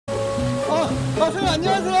선생님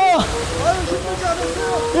안녕하세요. 아유 힘들지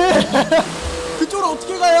않으세요? 네. 그쪽으로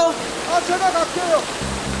어떻게 가요? 아 제가 갈게요.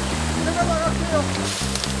 제가 나갈게요.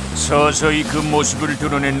 서서히 그 모습을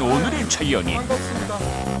드러낸 오늘의 차연이. 반갑습니다.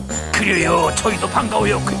 그래요, 저희도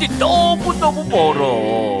반가워요. 근데 너무너무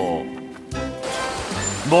멀어.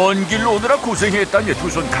 먼 길 오느라 고생했다니 두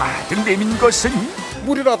손 가득 내민 것은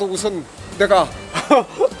물이라도 우선 내가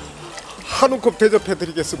한 움큼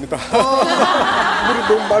대접해드리겠습니다. 물이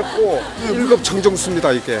너무 맑고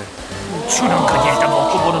일급청정수입니다 이게. 추렁하게 일단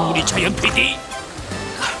먹고 보는 우리 차연 PD.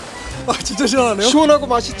 아 진짜 시원하네요. 시원하고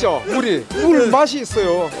맛있죠. 물 맛이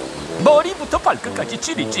있어요. 머리부터 발끝까지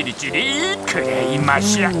찌릿찌릿찌릿. 그래 이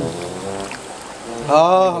맛이야.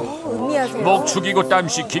 아 음미하세요. 목 축이고 땀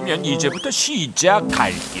식히면 이제부터 시작.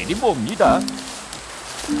 갈 길이 뭡니다.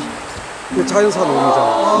 이게 자연산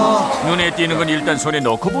오미자. 눈에 띄는 건 일단 손에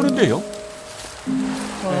넣고 보는데요.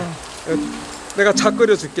 내가 차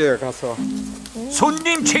끓여줄게요 가서.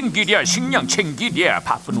 손님 챙기랴 식량 챙기랴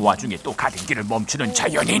바쁜 와중에 또 가는 길을 멈추는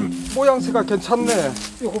자연인. 모양새가 괜찮네.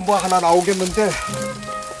 이거 뭐 하나 나오겠는데.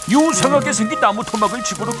 요상하게 생긴 나무 토막을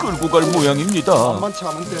집으로 끌고 갈 모양입니다. 만만치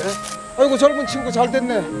않은데. 아이고 젊은 친구 잘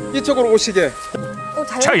됐네. 이쪽으로 오시게.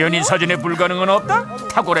 자연인 사전에 불가능은 없다.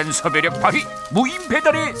 탁월한 섭외력 발휘, 무인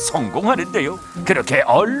배달에 성공하는데요. 그렇게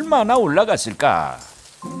얼마나 올라갔을까?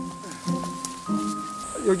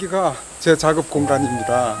 여기가 제 작업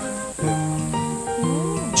공간입니다.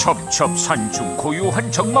 첩첩산중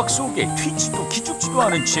고요한 정막 속에 튀지도 기죽지도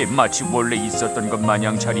않은 채 마치 원래 있었던 것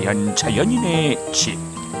마냥 자리한 자연인의 집.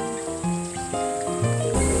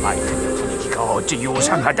 아이 근데 분위기가 어째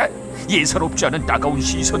요상하다. 예사롭지 않은 따가운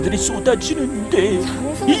시선들이 쏟아지는데.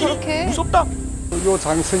 저렇게? 무섭다. 요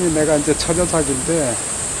장성이 내가 이제 처녀작인데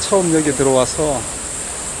처음 여기 들어와서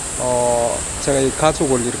제가 이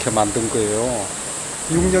가족을 이렇게 만든 거예요.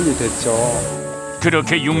 6년이 됐죠.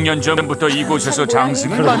 그렇게 6년 전부터 이곳에서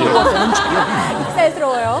장승을 만들어왔다는 자연인.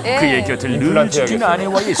 쌀스러워요. 그의 곁을 늘 지킨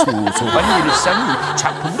아내와의 소소한 일상이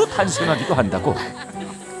작품으로 탄생하기도 한다고.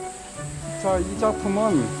 자, 이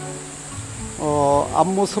작품은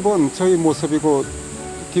앞모습은 저희 모습이고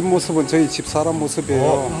뒷모습은 저희 집사람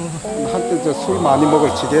모습이에요. 한때 저 술 많이 먹을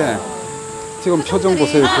적에 지금 표정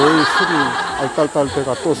보세요. 거의 술이 알딸딸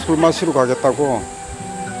때가 또 술 마시러 가겠다고.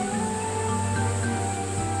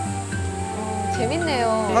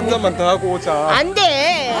 재밌네요. 한 잔만 더 하고 오자. 안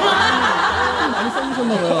돼. 많이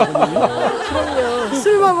썩으셨나봐요. 그럼요.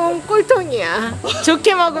 술 먹으면 꼴통이야.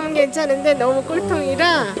 좋게 먹으면 괜찮은데 너무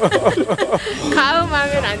꼴통이라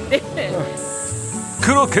가음하면 안 돼.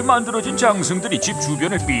 그렇게 만들어진 장승들이 집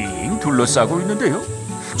주변을 삥 둘러싸고 있는데요.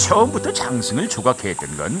 처음부터 장승을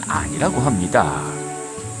조각했던 건 아니라고 합니다.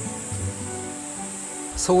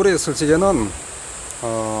 서울에 있을 적에는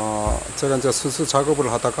제가 이제 수수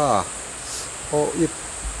작업을 하다가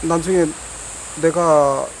나중에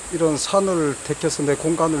내가 이런 산을 택해서 내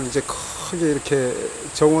공간을 이제 크게 이렇게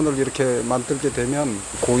정원을 이렇게 만들게 되면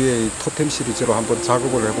고유의 토템 시리즈로 한번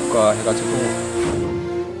작업을 해볼까 해가지고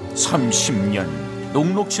 30년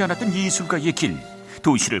녹록지 않았던 예술가의 길.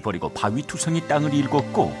 도시를 버리고 바위투성이 땅을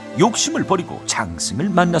일궜고 욕심을 버리고 장승을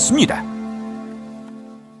만났습니다.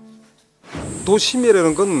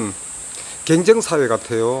 도심이라는 건 경쟁사회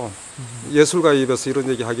같아요. 예술가 입에서 이런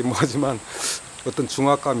얘기 하긴 뭐하지만 어떤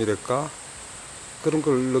중압감이랄까 그런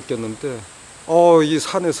걸 느꼈는데 이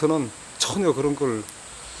산에서는 전혀 그런 걸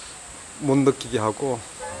못 느끼게 하고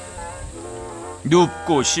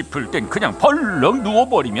눕고 싶을 땐 그냥 벌렁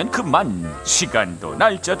누워버리면 그만. 시간도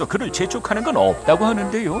날짜도 그를 재촉하는 건 없다고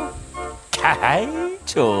하는데요. 아이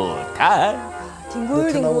좋다.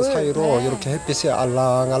 느티나무 사이로 이렇게 햇빛이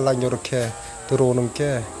알랑알랑 이렇게 들어오는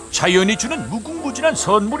게 자연이 주는 무궁무진한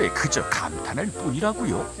선물에 그저 감탄할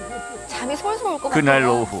뿐이라고요. 잠이 솔솔 올 것 같아요. 그날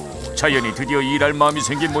오후 자연이 드디어 일할 마음이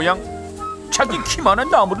생긴 모양. 자기 키만한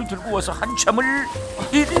나무를 들고 와서 한참을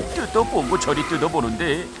이리 뜯어보고 저리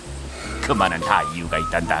뜯어보는데 그만한 다 이유가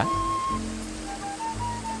있단다.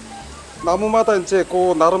 나무마다 이제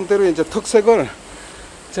그 나름대로 이제 특색을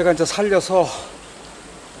제가 이제 살려서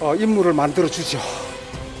인물을 만들어 주죠.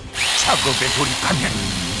 작업에 돌입하면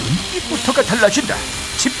눈빛부터가 달라진다.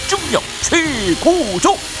 집중력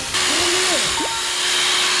최고조.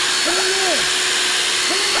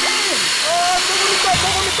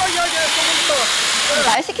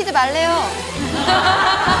 말 시키지 말래요.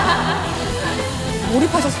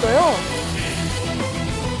 몰입하셨어요?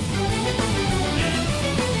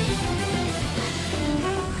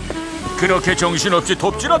 그렇게 정신없이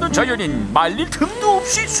돕질하던 자연인 말릴 틈도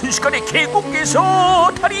없이 순식간에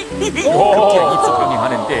계곡에서 다리 그렇게 입속병이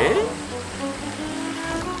하는데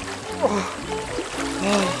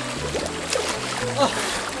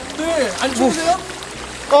네, 안 추우세요?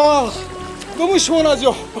 너무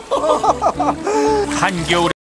시원하죠? 한겨울에